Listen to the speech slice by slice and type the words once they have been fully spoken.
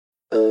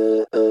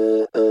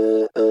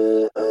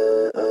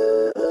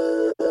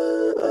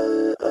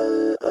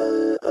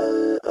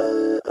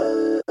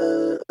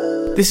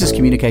This is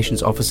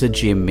Communications Officer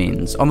Jim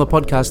Minns. On the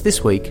podcast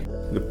this week,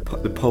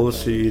 the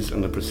policies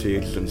and the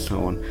procedures and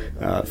so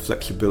on,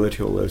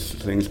 flexibility, all those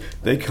things,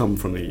 they come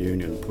from the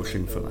union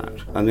pushing for that.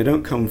 And they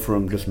don't come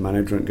from just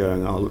management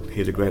going, oh, look,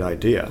 here's a great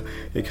idea.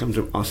 It comes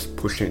from us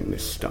pushing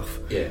this stuff.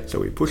 Yeah.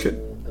 So we push it,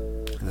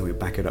 and then we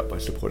back it up by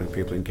supporting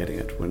people in getting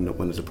it when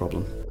there's a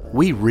problem.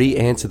 We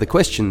re-answer the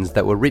questions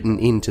that were written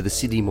into the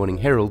Sydney Morning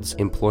Herald's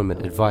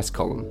employment advice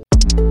column.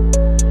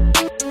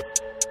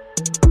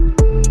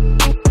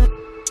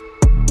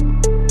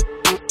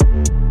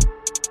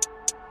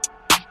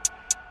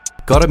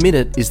 Got a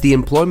Minute is the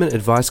employment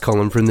advice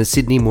column from the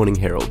Sydney Morning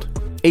Herald.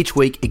 Each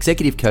week,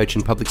 executive coach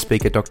and public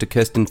speaker Dr.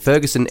 Kirsten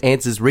Ferguson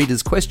answers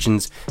readers'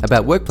 questions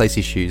about workplace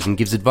issues and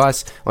gives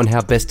advice on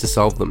how best to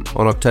solve them.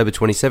 On October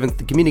 27th,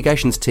 the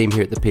communications team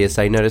here at the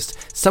PSA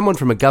noticed someone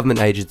from a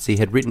government agency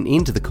had written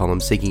into the column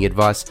seeking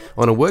advice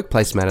on a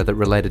workplace matter that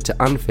related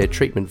to unfair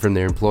treatment from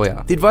their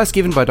employer. The advice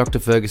given by Dr.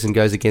 Ferguson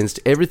goes against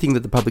everything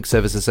that the Public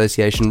Service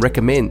Association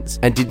recommends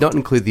and did not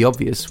include the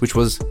obvious, which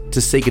was to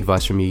seek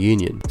advice from your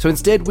union. So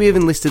instead, we have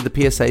enlisted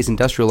the PSA's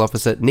industrial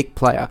officer, Nick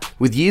Player,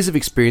 with years of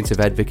experience of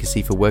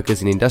advocacy for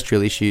workers in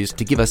industrial issues,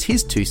 to give us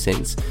his 2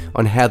 cents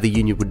on how the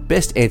union would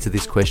best answer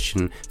this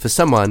question for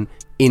someone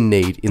in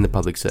need in the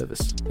public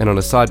service. And on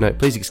a side note,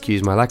 please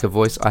excuse my lack of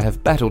voice. I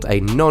have battled a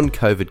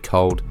non-COVID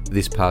cold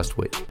this past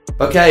week.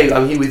 Okay,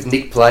 I'm here with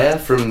Nick Player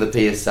from the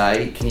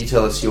PSA. Can you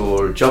tell us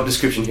your job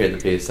description here at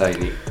the PSA,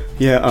 Nick?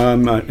 Yeah,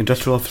 I'm an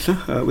industrial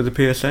officer with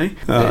the PSA,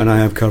 and I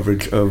have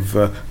coverage of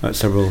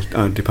several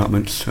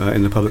departments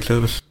in the public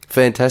service.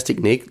 Fantastic,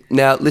 Nick.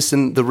 Now,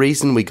 listen, the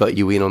reason we got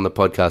you in on the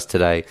podcast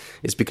today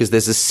is because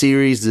there's a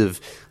series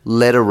of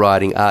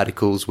letter-writing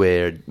articles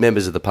where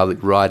members of the public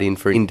write in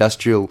for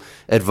industrial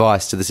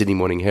advice to the Sydney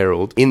Morning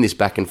Herald. In this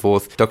back and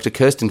forth, Dr.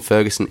 Kirsten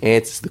Ferguson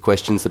answers the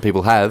questions that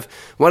people have.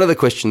 One of the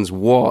questions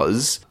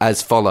was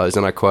as follows,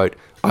 and I quote,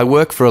 "I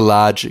work for a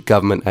large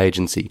government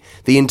agency.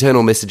 The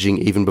internal messaging,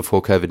 even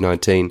before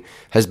COVID-19,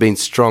 has been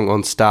strong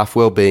on staff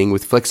well-being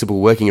with flexible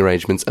working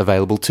arrangements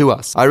available to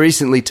us. I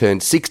recently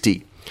turned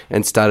 60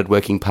 and started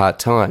working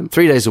part-time,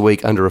 3 days a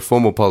week under a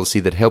formal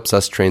policy that helps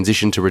us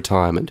transition to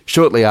retirement.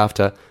 Shortly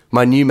after,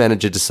 my new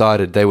manager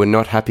decided they were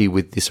not happy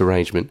with this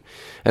arrangement,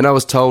 and I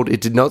was told it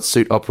did not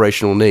suit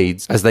operational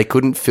needs as they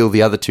couldn't fill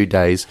the other 2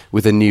 days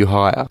with a new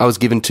hire. I was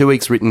given 2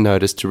 weeks written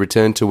notice to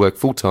return to work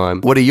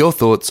full-time. What are your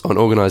thoughts on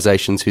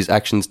organisations whose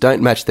actions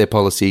don't match their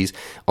policies,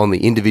 on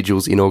the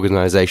individuals in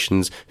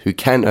organisations who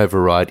can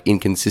override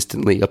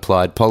inconsistently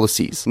applied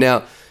policies?"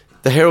 Now,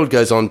 the Herald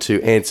goes on to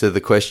answer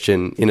the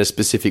question in a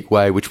specific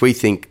way, which we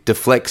think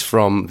deflects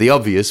from the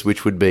obvious,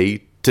 which would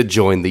be to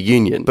join the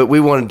union. But we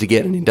wanted to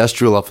get an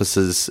industrial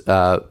officer's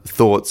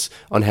thoughts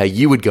on how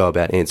you would go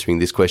about answering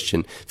this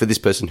question for this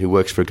person who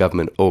works for a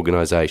government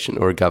organisation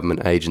or a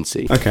government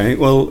agency. Okay,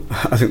 well,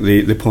 I think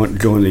the point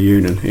join the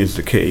union is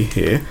the key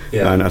here.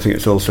 Yeah. And I think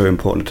it's also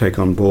important to take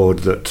on board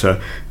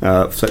that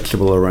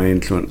flexible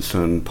arrangements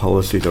and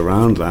policies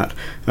around that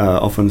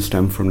often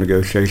stem from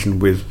negotiation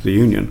with the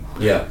union.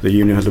 Yeah. The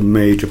union has a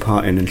major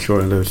part in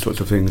ensuring those sorts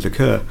of things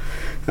occur.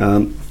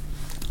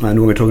 And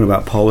when we're talking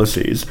about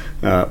policies,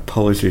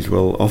 policies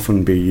will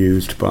often be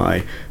used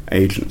by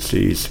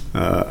agencies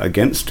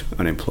against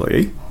an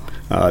employee.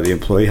 The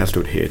employee has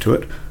to adhere to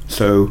it,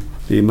 so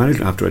the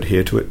manager have to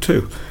adhere to it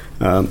too.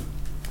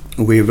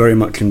 We're very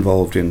much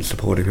involved in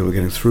supporting people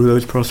getting through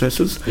those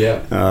processes.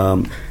 Yeah.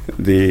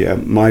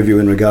 My view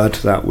in regard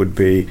to that would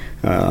be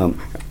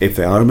if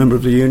they are a member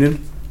of the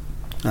union,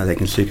 they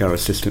can seek our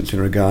assistance in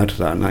regard to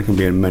that, and that can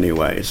be in many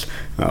ways.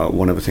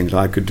 One of the things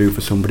I could do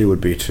for somebody would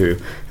be to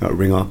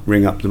ring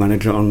up the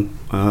manager on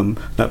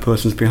that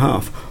person's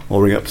behalf,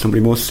 or ring up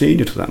somebody more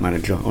senior to that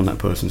manager on that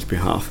person's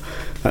behalf.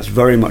 That's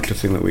very much the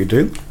thing that we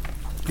do.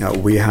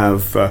 We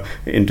have,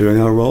 in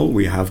doing our role,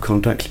 we have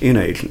contacts in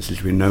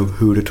agencies. We know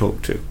who to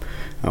talk to.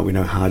 We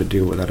know how to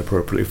deal with that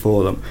appropriately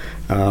for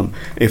them.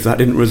 If that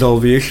didn't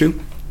resolve the issue,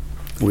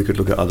 we could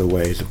look at other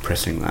ways of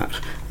pressing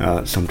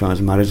that.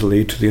 Sometimes matters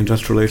lead to the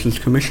Industrial Relations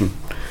Commission.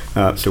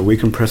 So we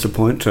can press a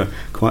point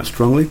quite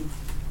strongly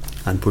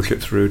and push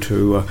it through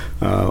to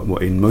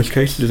what in most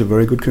cases is a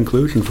very good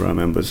conclusion for our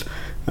members.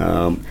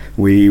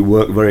 We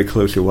work very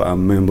closely with what our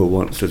member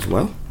wants as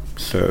well.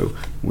 So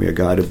we are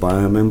guided by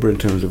our member in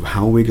terms of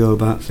how we go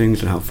about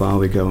things and how far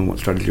we go and what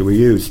strategy we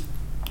use.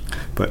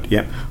 But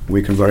yeah,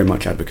 we can very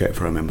much advocate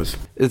for our members.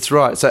 That's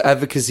right. So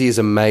advocacy is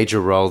a major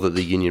role that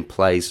the union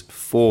plays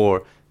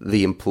for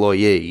the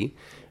employee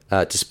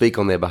to speak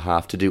on their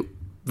behalf, to do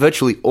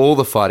virtually all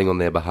the fighting on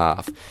their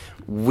behalf,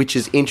 which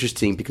is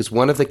interesting because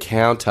one of the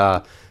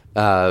counter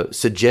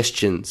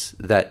suggestions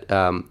that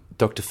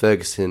Dr.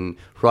 Ferguson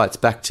writes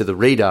back to the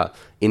reader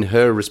in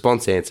her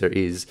response answer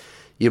is,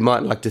 you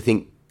might like to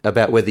think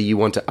about whether you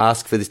want to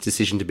ask for this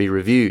decision to be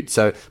reviewed.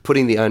 So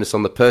putting the onus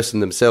on the person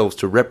themselves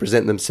to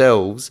represent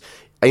themselves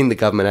in the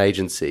government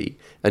agency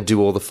and do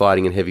all the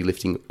fighting and heavy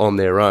lifting on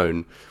their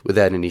own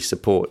without any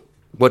support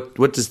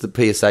What does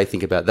the PSA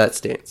think about that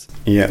stance?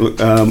 Yeah,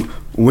 look,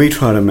 we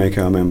try to make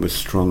our members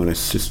strong and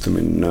assist them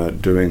in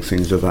doing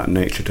things of that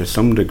nature to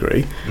some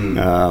degree.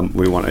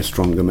 We want a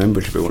stronger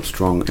membership. We want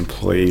strong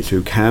employees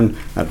who can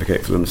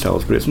advocate for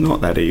themselves, but it's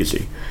not that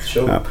easy.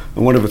 Sure.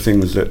 And one of the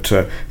things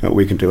that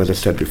we can do, as I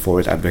said before,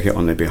 is advocate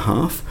on their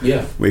behalf.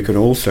 Yeah. We can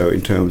also,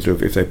 in terms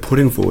of if they're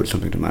putting forward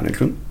something to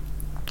management,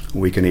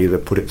 we can either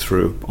put it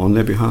through on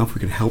their behalf, we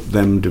can help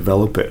them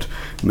develop it,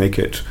 make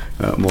it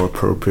more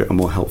appropriate and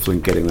more helpful in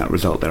getting that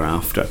result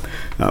thereafter.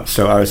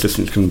 So our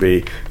assistants can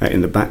be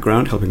in the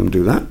background helping them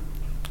do that,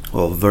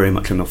 or very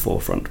much in the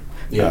forefront.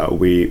 Yeah.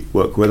 We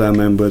work with our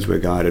members, we're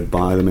guided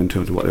by them in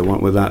terms of what they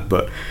want with that,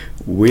 but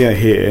we are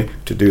here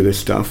to do this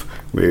stuff.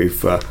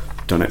 We've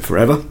done it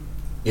forever.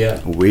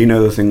 Yeah. We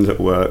know the things that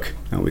work,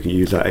 and we can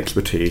use that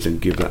expertise and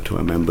give that to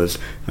our members,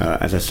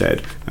 as I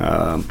said,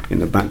 in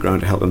the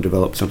background to help them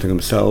develop something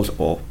themselves,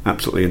 or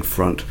absolutely in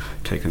front,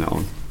 taking it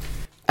on.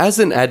 As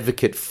an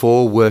advocate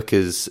for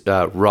workers'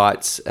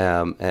 rights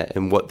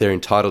and what they're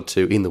entitled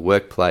to in the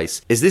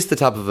workplace, is this the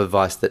type of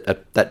advice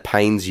that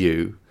pains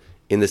you,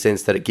 in the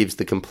sense that it gives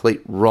the complete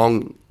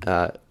wrong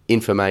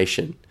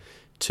information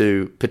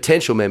to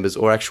potential members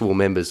or actual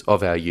members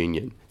of our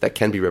union that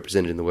can be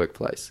represented in the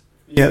workplace?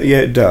 Yeah,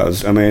 it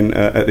does. I mean,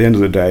 at the end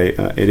of the day,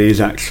 it is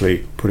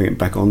actually putting it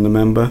back on the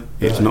member.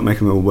 It's not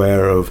making them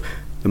aware of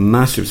the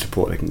massive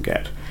support they can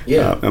get.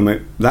 Yeah. I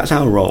mean, that's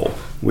our role.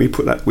 We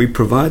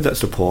provide that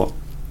support,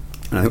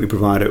 and I think we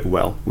provide it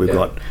well. We've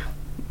got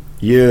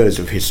years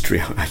of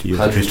history. We've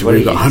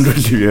got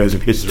hundreds of years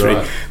of history,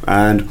 Right.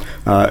 And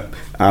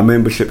our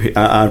membership,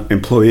 our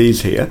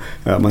employees here,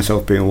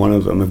 myself being one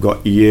of them, have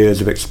got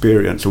years of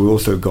experience. So we've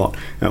also got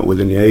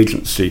within the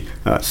agency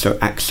so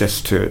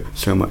access to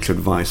so much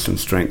advice and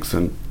strength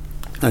and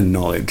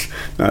knowledge.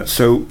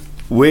 So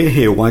we're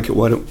here. Why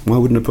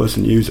wouldn't a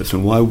person use us,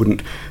 and why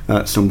wouldn't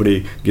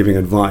somebody giving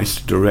advice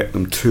direct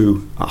them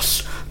to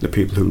us, the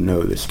people who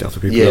know this stuff, the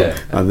people who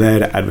are there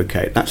to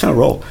advocate? That's our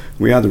role.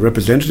 We are the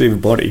representative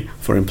body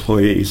for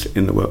employees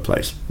in the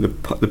workplace. The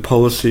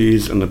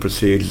policies and the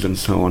procedures and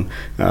so on,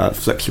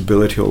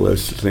 flexibility, all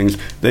those things,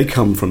 they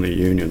come from the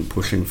union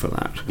pushing for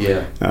that.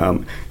 Yeah.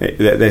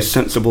 They're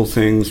sensible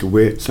things.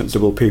 We're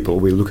sensible people.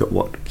 We look at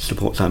what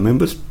supports our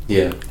members.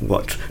 Yeah.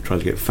 What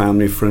tries to get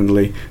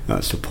family-friendly,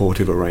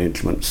 supportive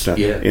arrangements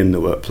in the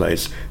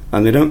workplace.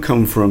 And they don't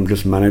come from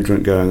just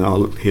management going, oh,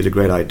 look, here's a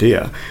great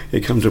idea.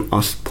 It comes from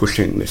us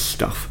pushing this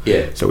stuff.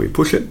 Yeah. So we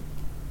push it,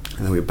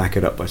 and then we back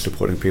it up by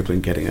supporting people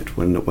in getting it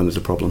when there's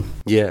a problem.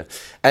 Yeah.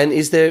 And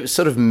is there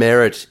sort of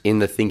merit in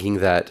the thinking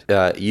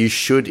that you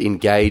should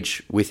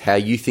engage with how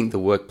you think the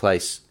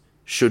workplace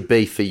should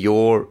be for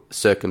your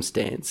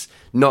circumstance,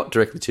 not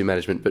directly to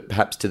management, but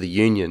perhaps to the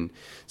union,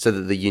 so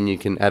that the union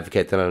can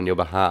advocate that on your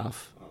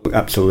behalf?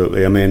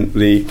 Absolutely. I mean,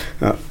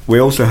 we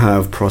also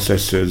have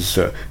processes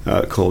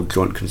called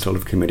Joint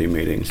Consultative Committee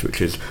meetings,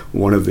 which is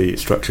one of the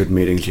structured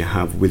meetings you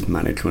have with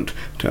management.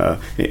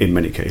 In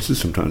many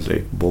cases, sometimes they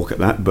balk at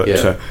that, but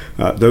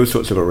those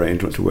sorts of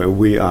arrangements where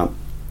we are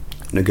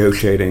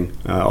negotiating,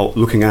 or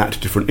looking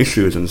at different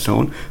issues and so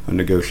on, and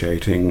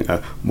negotiating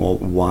more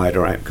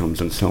wider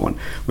outcomes and so on.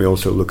 We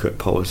also look at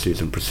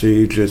policies and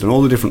procedures and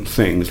all the different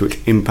things which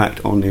impact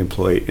on the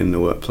employee in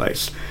the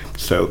workplace.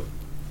 So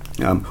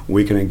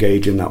we can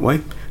engage in that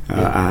way,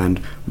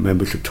 and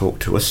members should talk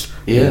to us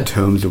in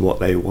terms of what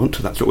they want.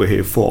 That's what we're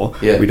here for.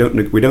 Yeah. We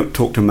don't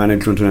talk to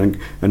management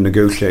and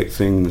negotiate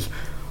things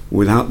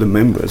without the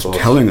members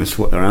telling us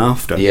what they're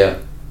after. Yeah.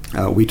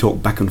 We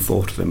talk back and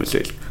forth to them. It's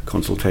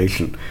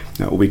consultation.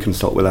 We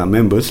consult with our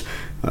members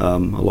a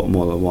lot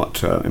more than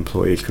what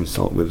employees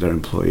consult with their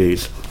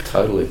employees.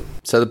 Totally.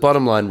 So the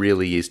bottom line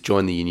really is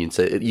join the union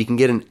so you can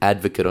get an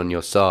advocate on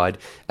your side,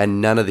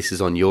 and none of this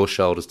is on your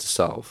shoulders to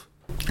solve.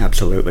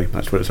 Absolutely,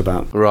 that's what it's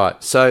about.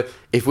 Right. So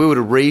if we were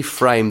to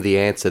reframe the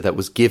answer that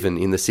was given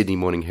in the Sydney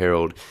Morning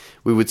Herald,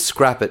 we would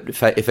scrap it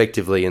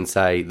effectively and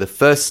say the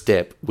first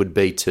step would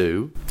be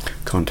to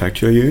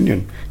contact your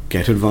union,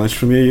 get advice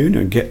from your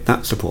union, get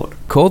that support.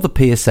 Call the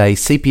PSA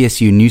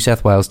CPSU New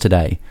South Wales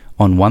today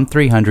on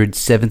 1300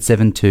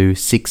 772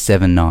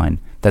 679.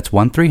 That's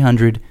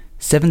 1300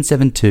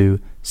 772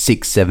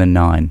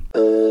 679.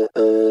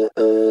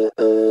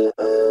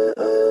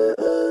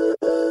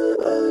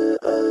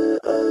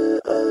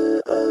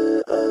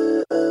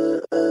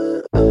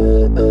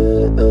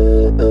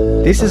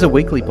 This is a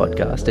weekly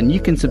podcast, and you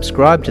can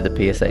subscribe to the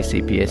PSA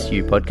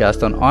CPSU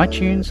podcast on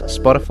iTunes,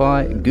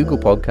 Spotify, Google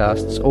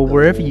Podcasts, or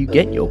wherever you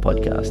get your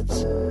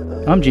podcasts.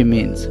 I'm Jim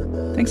Minns.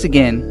 Thanks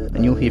again,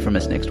 and you'll hear from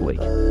us next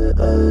week.